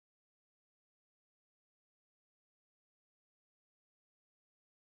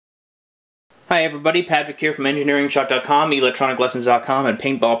Hi everybody, Patrick here from EngineeringShop.com, ElectronicLessons.com, and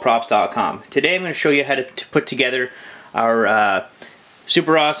PaintballProps.com. Today I'm going to show you how to put together our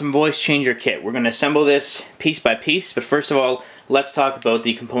super awesome voice changer kit. We're going to assemble this piece by piece, but first of all, let's talk about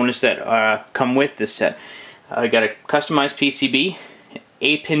the components that come with this set. I got a customized PCB,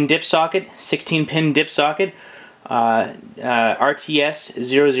 8-pin dip socket, 16-pin dip socket, RTS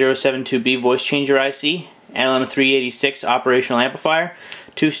 0072B voice changer IC, LM386 operational amplifier,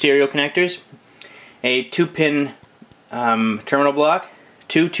 2 stereo connectors, a 2-pin terminal block,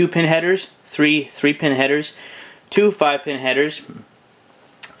 2 2-pin headers, 3 3-pin headers, 2 5-pin headers,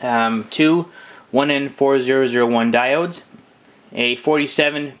 2 1N4001 diodes, a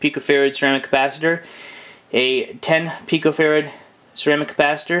 47 picofarad ceramic capacitor, a 10 picofarad ceramic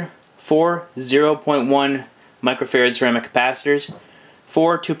capacitor, 4 0.1 microfarad ceramic capacitors,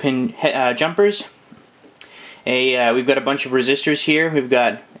 4 2-pin jumpers. We've got a bunch of resistors here. We've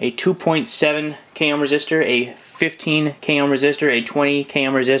got a 2.7 k ohm resistor, a 15 k ohm resistor, a 20 k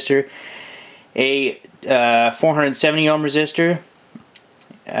ohm resistor, a 470 ohm resistor,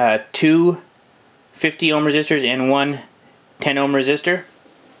 2 50 ohm resistors, and 1 10 ohm resistor.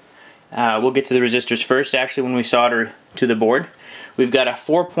 We'll get to the resistors first, actually, when we solder to the board. We've got a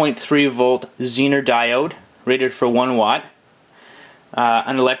 4.3 volt Zener diode rated for 1 watt.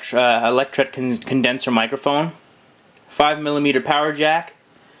 An electret condenser microphone, 5mm power jack,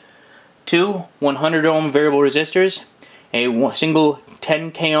 2 100 ohm variable resistors, a single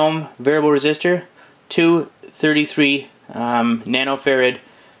 10 k ohm variable resistor, 2 33 nanofarad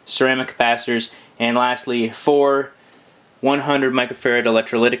ceramic capacitors, and lastly 4 100 microfarad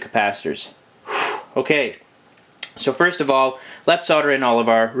electrolytic capacitors. Okay, so first of all, let's solder in all of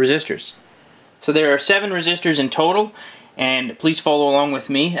our resistors. So there are 7 resistors in total. And please follow along with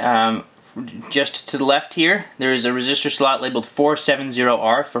me. Just to the left here, there is a resistor slot labeled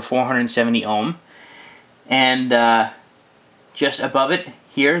 470R for 470 ohm. And just above it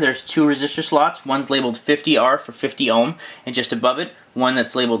here, there's 2 resistor slots. One's labeled 50R for 50 ohm, and just above it, one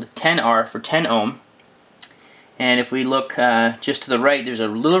that's labeled 10R for 10 ohm. And if we look just to the right, there's a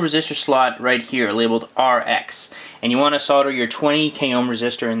little resistor slot right here labeled RX. And you want to solder your 20 k ohm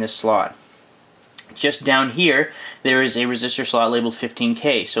resistor in this slot. Just down here, there is a resistor slot labeled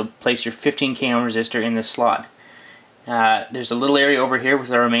 15K, so place your 15K ohm resistor in this slot. There's a little area over here with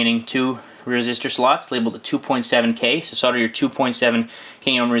our remaining 2 resistor slots labeled 2.7K, so solder your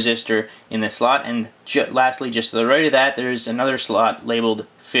 2.7K ohm resistor in this slot. And lastly, just to the right of that, there's another slot labeled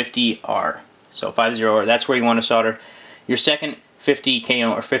 50R, so 50R. That's where you want to solder your second 50K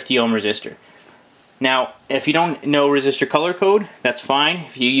ohm or 50 ohm resistor. Now, if you don't know resistor color code, that's fine.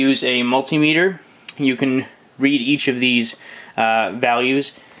 If you use a multimeter, you can read each of these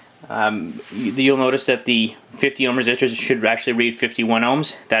values. You'll notice that the 50 ohm resistors should actually read 51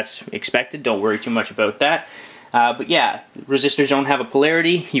 ohms. That's expected. Don't worry too much about that. But yeah, resistors don't have a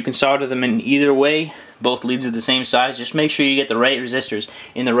polarity. You can solder them in either way. Both leads are the same size. Just make sure you get the right resistors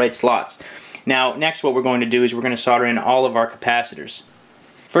in the right slots. Now, next what we're going to do is we're going to solder in all of our capacitors.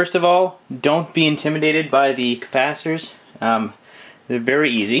 First of all, don't be intimidated by the capacitors. They're very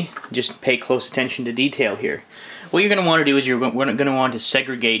easy. Just pay close attention to detail here. What you're going to want to do is you're going to want to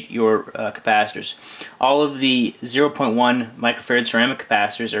segregate your capacitors. All of the 0.1 microfarad ceramic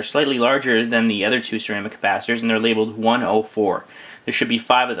capacitors are slightly larger than the other 2 ceramic capacitors, and they're labeled 104. There should be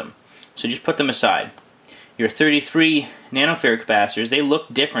 5 of them. So just put them aside. Your 33 nanofarad capacitors, they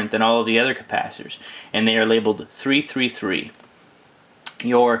look different than all of the other capacitors, and they are labeled 333.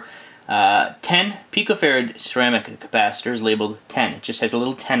 Your 10 picofarad ceramic capacitor is labeled 10. It just has a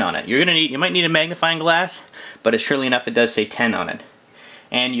little 10 on it. You might need a magnifying glass, but surely enough it does say 10 on it.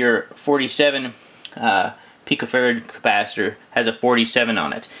 And your 47 picofarad capacitor has a 47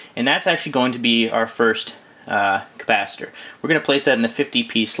 on it. And that's actually going to be our first capacitor. We're going to place that in the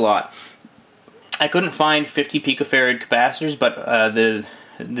 50p slot. I couldn't find 50 picofarad capacitors, but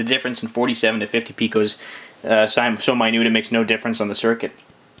the difference in 47 to 50 picos so minute it makes no difference on the circuit.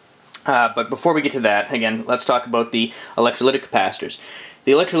 But before we get to that, again, let's talk about the electrolytic capacitors.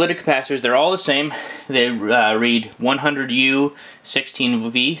 The electrolytic capacitors, they're all the same. They read 100U,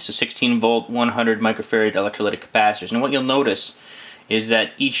 16V, so 16 volt, 100 microfarad electrolytic capacitors. And what you'll notice is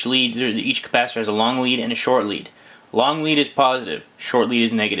that each capacitor has a long lead and a short lead. Long lead is positive, short lead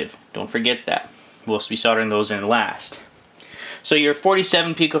is negative. Don't forget that. We'll be soldering those in last. So your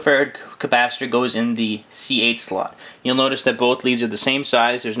 47 picofarad capacitor goes in the C8 slot. You'll notice that both leads are the same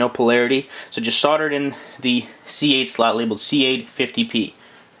size, there's no polarity, so just solder it in the C8 slot labeled C8 50P.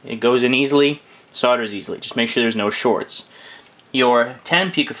 It goes in easily, solders easily, just make sure there's no shorts. Your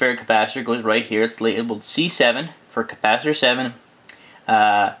 10 picofarad capacitor goes right here, it's labeled C7 for capacitor 7,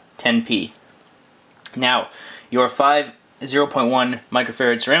 10P. Now, your 5 0.1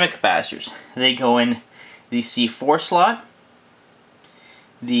 microfarad ceramic capacitors, they go in the C4 slot,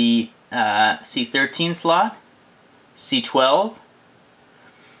 the C13 slot, C12,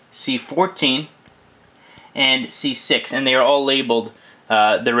 C14, and C6, and they are all labeled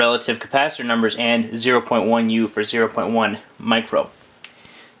the relative capacitor numbers and 0.1 U for 0.1 micro.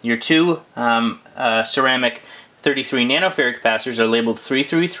 Your two ceramic 33 nanofarad capacitors are labeled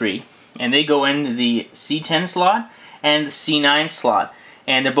 333, and they go in the C10 slot and the C9 slot,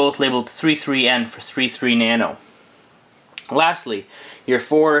 and they're both labeled 33N for 33 nano. Lastly, your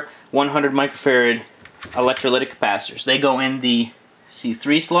four 100 microfarad electrolytic capacitors, they go in the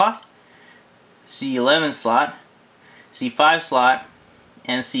C3 slot, C11 slot, C5 slot,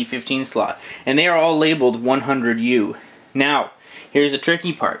 and C15 slot, and they are all labeled 100U. Now, here's the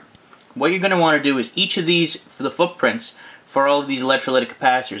tricky part. What you're going to want to do is each of these, for the footprints for all of these electrolytic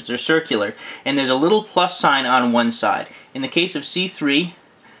capacitors, they're circular, and there's a little plus sign on one side. In the case of C3,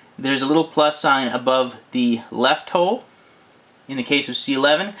 there's a little plus sign above the left hole. In the case of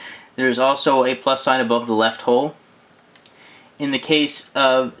C11, there's also a plus sign above the left hole. In the case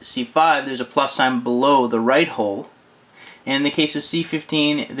of C5, there's a plus sign below the right hole. And in the case of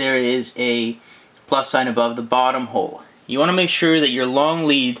C15, there is a plus sign above the bottom hole. You want to make sure that your long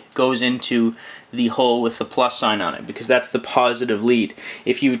lead goes into the hole with the plus sign on it, because that's the positive lead.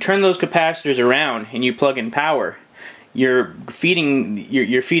 If you turn those capacitors around and you plug in power, you're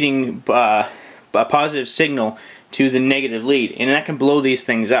feeding a positive signal to the negative lead, and that can blow these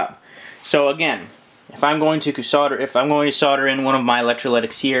things up. So again, if I'm going to solder in one of my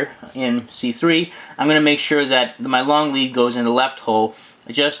electrolytics here in C3, I'm going to make sure that my long lead goes in the left hole,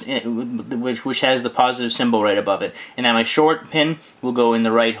 which has the positive symbol right above it, and that my short pin will go in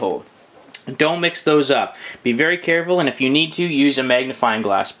the right hole. Don't mix those up. Be very careful, and if you need to, use a magnifying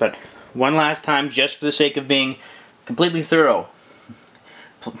glass. But one last time, just for the sake of being completely thorough,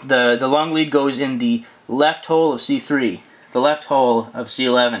 the long lead goes in the left hole of C3, the left hole of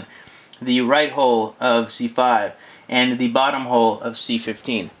C11, the right hole of C5, and the bottom hole of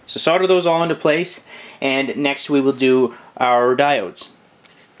C15. So solder those all into place, and next we will do our diodes.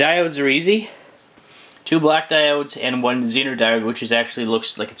 Diodes are easy. 2 black diodes and 1 Zener diode, which actually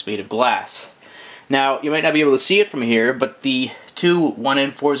looks like it's made of glass. Now, you might not be able to see it from here, but the two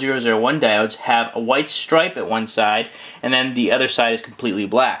 1N4001 diodes have a white stripe at one side, and then the other side is completely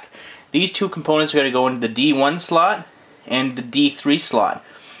black. These two components are going to go into the D1 slot and the D3 slot.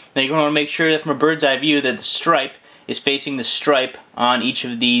 Now, you're going to want to make sure that from a bird's eye view that the stripe is facing the stripe on each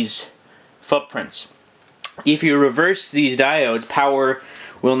of these footprints. If you reverse these diodes, power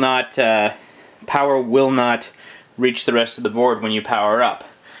will not reach the rest of the board when you power up.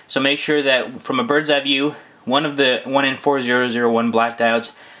 So make sure that from a bird's eye view, one of the 1N4001 black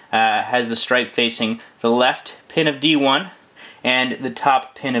diodes has the stripe facing the left pin of D1 and the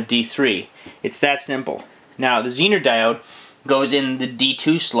top pin of D3. It's that simple. Now the Zener diode goes in the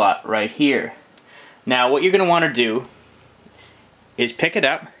D2 slot right here. Now what you're going to want to do is pick it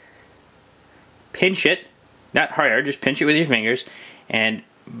up, pinch it, not hard, just pinch it with your fingers, and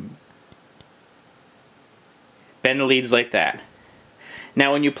bend the leads like that.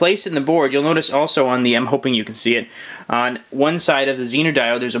 Now when you place it in the board, you'll notice also on the, I'm hoping you can see it, on one side of the Zener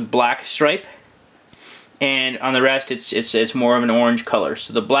diode there's a black stripe, and on the rest it's more of an orange color.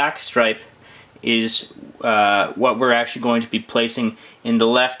 So the black stripe is what we're actually going to be placing in the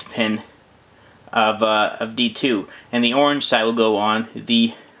left pin of D2, and the orange side will go on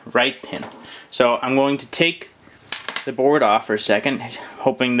the right pin. So I'm going to take the board off for a second,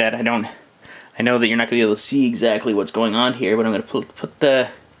 hoping that I know that you're not going to be able to see exactly what's going on here, but I'm going to put the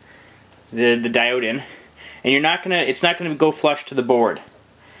diode in, and it's not going to go flush to the board.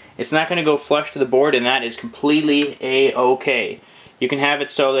 It's not going to go flush to the board, and that is completely a-okay. You can have it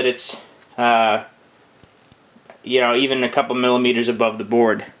so that it's even a couple millimeters above the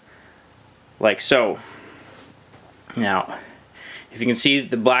board, like so. Now, if you can see,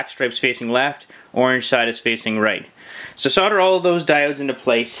 the black stripe's facing left, orange side is facing right. So solder all of those diodes into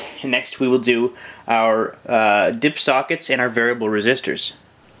place, and next we will do our dip sockets and our variable resistors.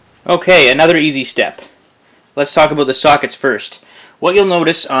 Okay, another easy step. Let's talk about the sockets first. What you'll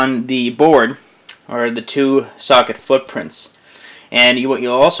notice on the board are the two socket footprints. And what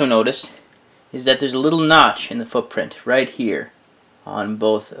you'll also notice is that there's a little notch in the footprint right here on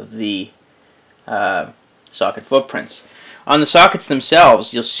both of the socket footprints. On the sockets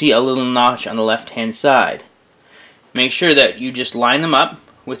themselves, you'll see a little notch on the left-hand side. Make sure that you just line them up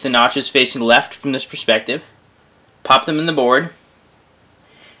with the notches facing left from this perspective, pop them in the board,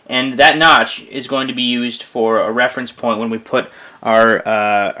 And that notch is going to be used for a reference point when we put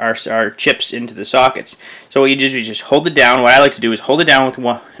our chips into the sockets. So what you do is you just hold it down. What I like to do is hold it down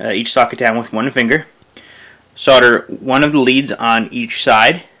with each socket down with one finger, solder one of the leads on each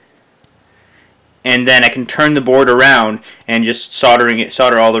side, and then I can turn the board around and just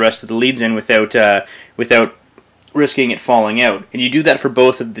solder all the rest of the leads in without risking it falling out. And you do that for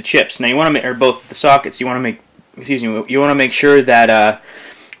both of the chips. Now you want to both the sockets. You want to make you want to make sure that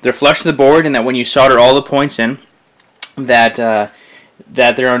they're flush to the board, and that when you solder all the points in, that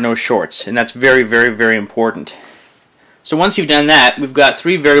there are no shorts, and that's very, very, very important. So once you've done that, we've got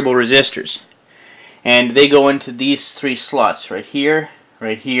 3 variable resistors, and they go into these 3 slots right here,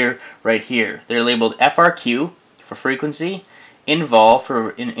 right here, right here. They're labeled FRQ for frequency, INVOL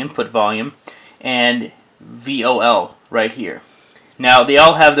for input volume, and VOL right here. Now they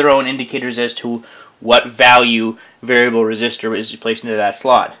all have their own indicators as to what value variable resistor is placed into that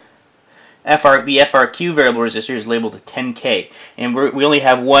slot. The FRQ variable resistor is labeled 10K, and we only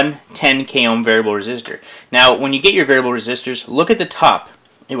have one 10K ohm variable resistor. Now when you get your variable resistors, look at the top.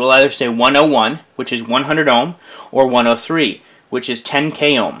 It will either say 101, which is 100 ohm, or 103, which is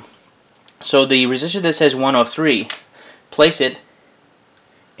 10K ohm. So the resistor that says 103, place it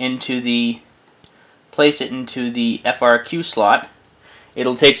into the FRQ slot.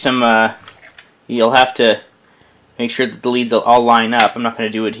 It'll take some you'll have to make sure that the leads all line up. I'm not going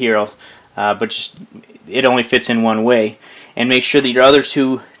to do it here, but just it only fits in one way. And make sure that your other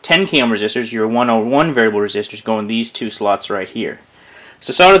 2 10K ohm resistors, your 101 variable resistors, go in these 2 slots right here.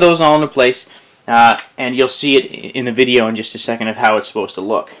 So solder those all into place, and you'll see it in the video in just a second of how it's supposed to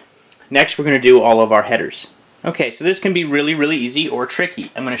look. Next, we're going to do all of our headers. Okay, so this can be really, really easy or tricky.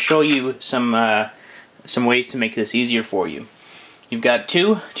 I'm going to show you some ways to make this easier for you. You've got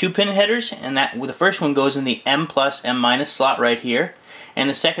two pin headers, and the first one goes in the M plus, M minus slot right here, and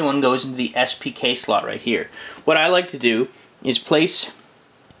the second one goes into the SPK slot right here. What I like to do is place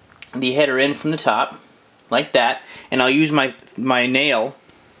the header in from the top, like that, and I'll use my nail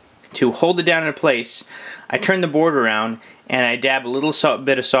to hold it down in place. I turn the board around, and I dab a little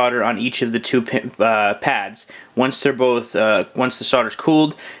bit of solder on each of the 2 pads. Once they're both, once the solder's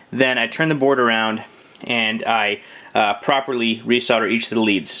cooled, then I turn the board around and I properly resolder each of the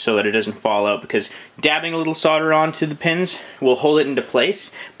leads so that it doesn't fall out, because dabbing a little solder onto the pins will hold it into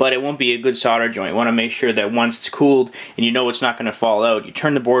place, but it won't be a good solder joint. You want to make sure that once it's cooled and you know it's not going to fall out, you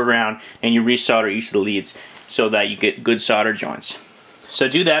turn the board around and you resolder each of the leads so that you get good solder joints. So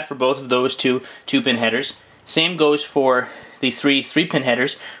do that for both of those two pin headers. Same goes for the 3 pin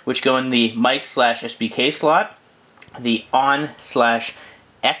headers, which go in the mic/SPK slot, the on/X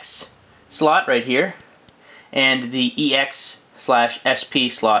slot right here, and the EX/SP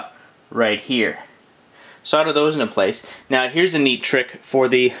slot right here. Solder those into place. Now here's a neat trick for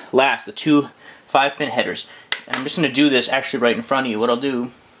the 2 5-pin headers. And I'm just going to do this actually right in front of you. What I'll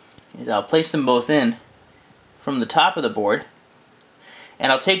do is I'll place them both in from the top of the board,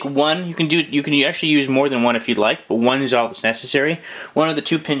 and I'll take one. You can actually use more than one if you'd like, but one is all that's necessary. One of the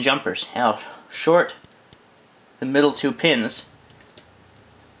 2-pin jumpers. And I'll short the middle 2 pins.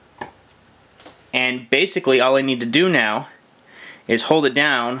 And basically all I need to do now is hold it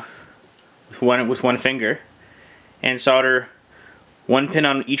down with one finger and solder 1 pin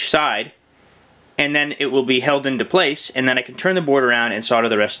on each side, and then it will be held into place, and then I can turn the board around and solder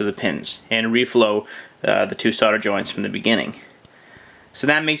the rest of the pins and reflow the 2 solder joints from the beginning. So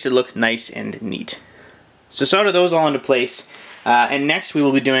that makes it look nice and neat. So solder those all into place, and next we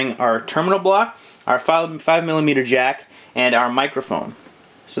will be doing our terminal block, our 5mm jack, and our microphone.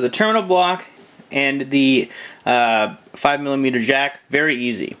 So the terminal block and the 5mm jack, very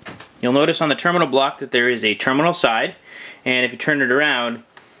easy. You'll notice on the terminal block that there is a terminal side, and if you turn it around,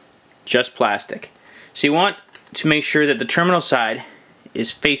 just plastic. So you want to make sure that the terminal side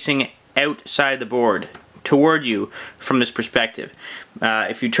is facing outside the board, toward you from this perspective.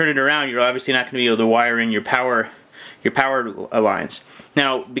 If you turn it around, you're obviously not going to be able to wire in your power lines.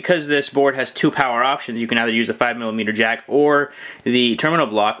 Now, because this board has 2 power options, you can either use the 5mm jack or the terminal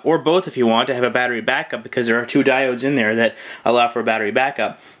block, or both if you want to have a battery backup, because there are 2 diodes in there that allow for a battery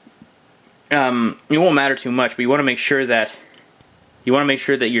backup. It won't matter too much, but you want to make sure that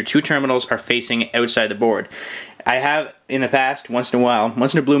your 2 terminals are facing outside the board. I have in the past, once in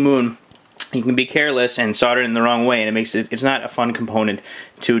a blue moon, you can be careless and solder it in the wrong way, and it's not a fun component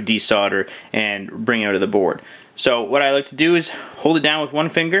to desolder and bring out of the board. So what I like to do is hold it down with one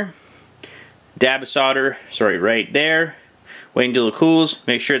finger, dab a solder, right there, Wait until it cools,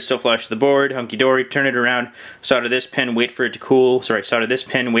 make sure it's still flush to the board, hunky-dory, turn it around, solder this pin, wait for it to cool, solder this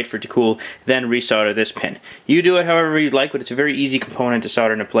pin, wait for it to cool, then resolder this pin. You do it however you'd like, but it's a very easy component to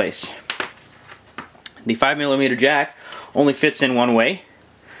solder into place. The 5mm jack only fits in one way.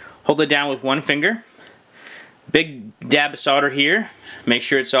 Hold it down with one finger. Big dab of solder here, make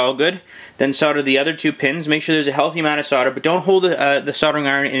sure it's all good. Then solder the other two pins, make sure there's a healthy amount of solder, but don't hold the soldering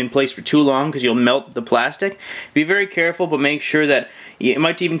iron in place for too long because you'll melt the plastic. Be very careful, but make sure that it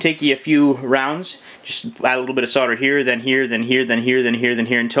might even take you a few rounds. Just add a little bit of solder here, then here, then here, then here, then here, then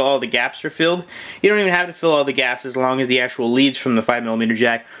here, until all the gaps are filled. You don't even have to fill all the gaps as long as the actual leads from the 5mm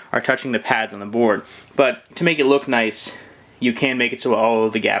jack are touching the pads on the board. But to make it look nice, you can make it so all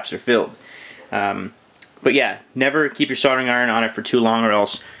of the gaps are filled. But yeah, never keep your soldering iron on it for too long or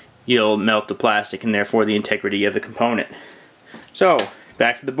else you'll melt the plastic and therefore the integrity of the component. So,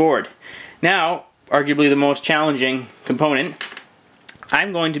 back to the board. Now, arguably the most challenging component,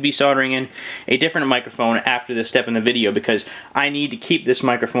 I'm going to be soldering in a different microphone after this step in the video because I need to keep this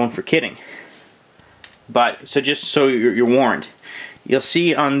microphone for kitting. But, so just so you're warned, you'll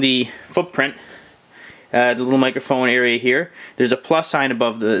see on the footprint, the little microphone area here, there's a plus sign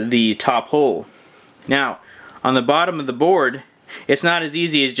above the top hole. Now, on the bottom of the board, it's not as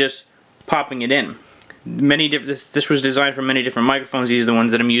easy as just popping it in. This was designed for many different microphones. These are the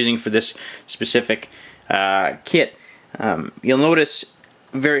ones that I'm using for this specific kit. You'll notice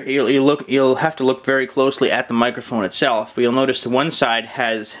you'll have to look very closely at the microphone itself. But you'll notice the one side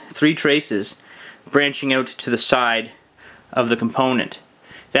has 3 traces branching out to the side of the component.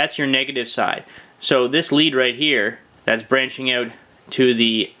 That's your negative side. So this lead right here, that's branching out to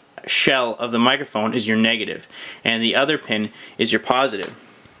the shell of the microphone, is your negative, and the other pin is your positive.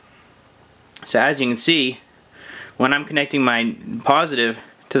 So as you can see, when I'm connecting my positive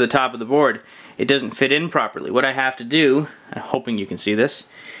to the top of the board, it doesn't fit in properly. What I have to do, I'm hoping you can see this,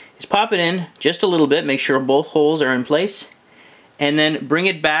 is pop it in just a little bit, make sure both holes are in place, and then bring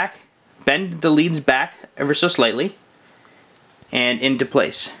it back, bend the leads back ever so slightly, and into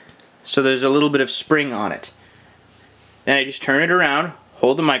place. So there's a little bit of spring on it. Then I just turn it around,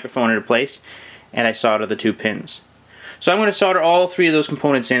 hold the microphone into place, and I solder the 2 pins. So I'm going to solder all 3 of those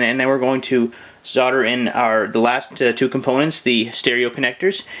components in, and then we're going to solder in the last 2 components, the stereo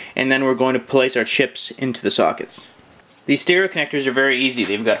connectors, and then we're going to place our chips into the sockets. These stereo connectors are very easy.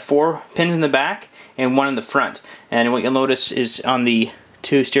 They've got 4 pins in the back and 1 in the front. And what you'll notice is on the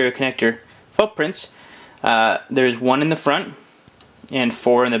 2 stereo connector footprints, there's 1 in the front and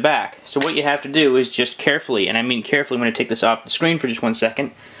 4 in the back. So what you have to do is just carefully, and I mean carefully, I'm going to take this off the screen for just 1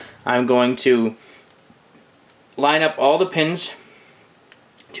 second. I'm going to line up all the pins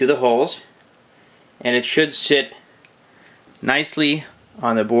to the holes, and it should sit nicely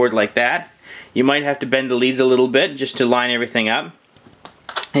on the board like that. You might have to bend the leads a little bit just to line everything up.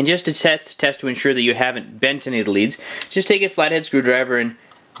 And just to test to ensure that you haven't bent any of the leads, just take a flathead screwdriver and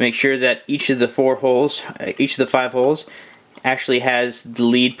make sure that each of the 5 holes actually has the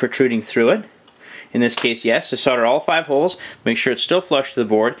lead protruding through it. In this case, yes. So solder all 5 holes, make sure it's still flush to the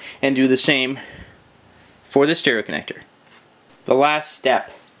board, and do the same for the stereo connector. The last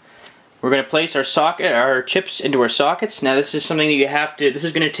step, we're going to place our chips into our sockets. Now this is something that this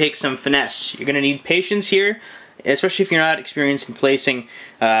is going to take some finesse. You're going to need patience here, especially if you're not experienced in placing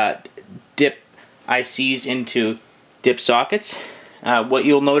dip ICs into dip sockets. What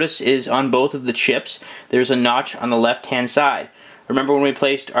you'll notice is on both of the chips, there's a notch on the left-hand side. Remember when we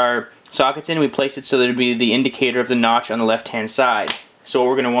placed our sockets in, we placed it so that it would be the indicator of the notch on the left-hand side. So what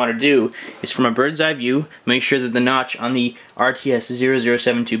we're going to want to do is, from a bird's eye view, make sure that the notch on the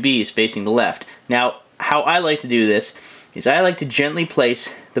RTS0072B is facing the left. Now, how I like to do this is I like to gently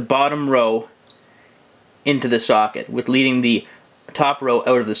place the bottom row into the socket, with leading the top row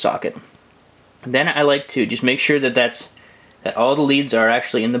out of the socket. Then I like to just make sure that all the leads are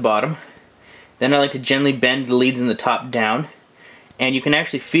actually in the bottom. Then I like to gently bend the leads in the top down, and you can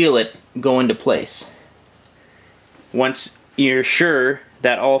actually feel it go into place. Once you're sure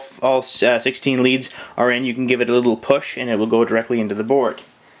that all 16 leads are in, you can give it a little push and it will go directly into the board.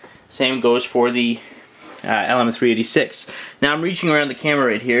 Same goes for the LM386. Now I'm reaching around the camera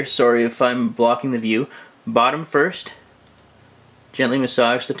right here, sorry if I'm blocking the view. Bottom first, gently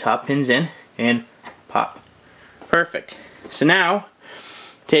massage the top pins in, and pop. Perfect. So now,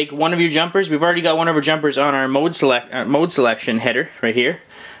 take one of your jumpers. We've already got one of our jumpers on our mode selection header right here.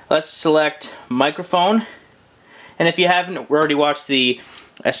 Let's select microphone, and if you haven't already watched the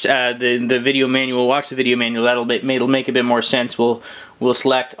video manual, watch the video manual. That'll make a bit more sense. We'll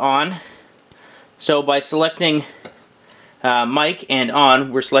select on. So by selecting mic and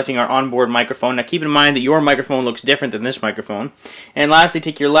on, we're selecting our onboard microphone. Now keep in mind that your microphone looks different than this microphone. And lastly,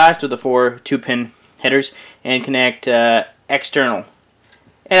 take your last of the 4 2-pin headers and connect external.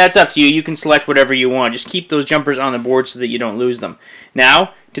 And that's up to you. You can select whatever you want. Just keep those jumpers on the board so that you don't lose them.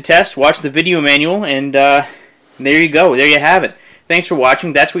 Now, to test, watch the video manual, and there you go. There you have it. Thanks for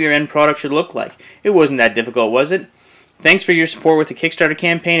watching. That's what your end product should look like. It wasn't that difficult, was it? Thanks for your support with the Kickstarter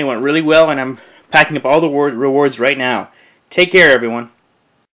campaign. It went really well, and I'm packing up all the rewards right now. Take care, everyone.